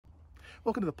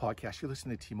Welcome to the podcast. You're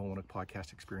listening to Timo Wonick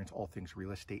Podcast Experience, all things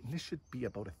real estate. And this should be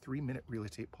about a 3-minute real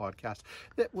estate podcast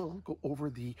that will go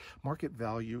over the market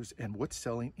values and what's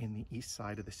selling in the east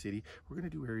side of the city. We're going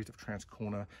to do areas of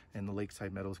Transcona and the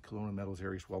Lakeside Meadows, Kelowna Meadows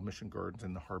areas, well, Mission Gardens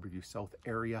and the Harborview South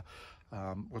area.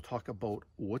 We'll talk about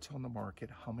what's on the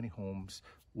market, how many homes,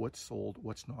 what's sold,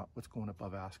 what's not, what's going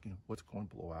above asking, what's going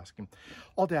below asking.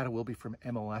 All data will be from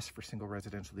MLS for single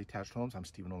residential detached homes. I'm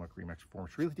Stephen Wonick, RE/MAX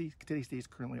Performance Realty. Today's date is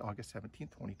currently August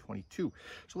 17th, 2022.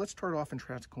 So let's start off in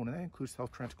Transcona. That includes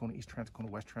South Transcona, East Transcona,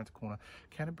 West Transcona,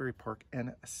 Canterbury Park,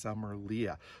 and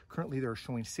Summerlea. Currently, they're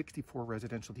showing 64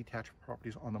 residential detached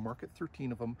properties on the market.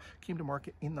 13 of them came to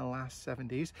market in the last 7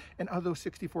 days. And of those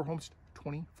 64 homes,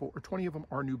 20 of them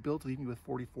are new builds, leaving you with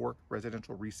 44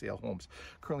 residential resale homes.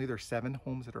 Currently, there are 7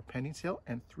 homes that are pending sale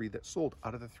and 3 that sold.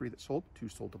 Out of the 3 that sold, 2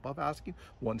 sold above asking,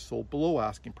 1 sold below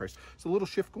asking price. So a little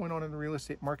shift going on in the real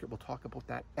estate market. We'll talk about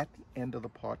that at the end of the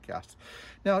podcast.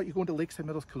 Now, you go into Lakeside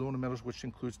Meadows, Kelowna Meadows, which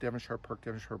includes Devonshire Park,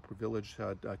 Devonshire Village,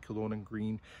 Kelowna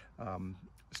Green,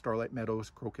 Starlight Meadows,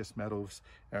 Crocus Meadows,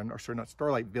 and not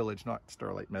Starlight Village, not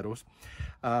Starlight Meadows.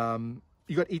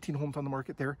 You got 18 homes on the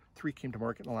market there. 3 came to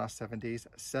market in the last 7 days.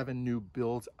 7 new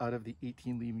builds out of the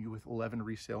 18, leaving you with 11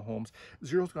 resale homes.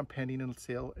 0's gone pending in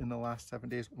sale in the last 7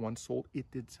 days. 1 sold.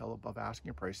 It did sell above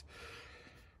asking price.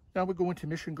 Now we go into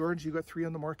Mission Gardens. You got 3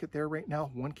 on the market there right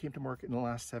now. 1 came to market in the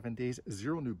last 7 days.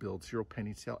 0 new builds, 0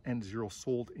 pending sale, and 0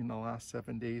 sold in the last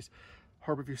 7 days.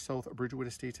 Harborview South, Bridgewood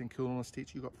Estates, and Kelowna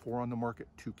Estates, you got 4 on the market.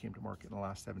 2 came to market in the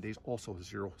last 7 days. Also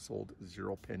 0 sold,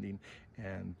 0 pending,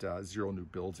 and 0 new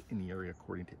builds in the area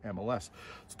according to MLS.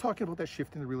 So talking about that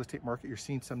shift in the real estate market, you're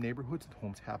seeing some neighborhoods that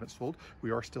homes haven't sold. We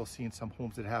are still seeing some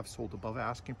homes that have sold above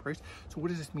asking price. So what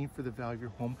does this mean for the value of your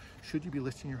home? Should you be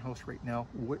listing your house right now?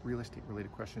 What real estate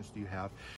related questions do you have?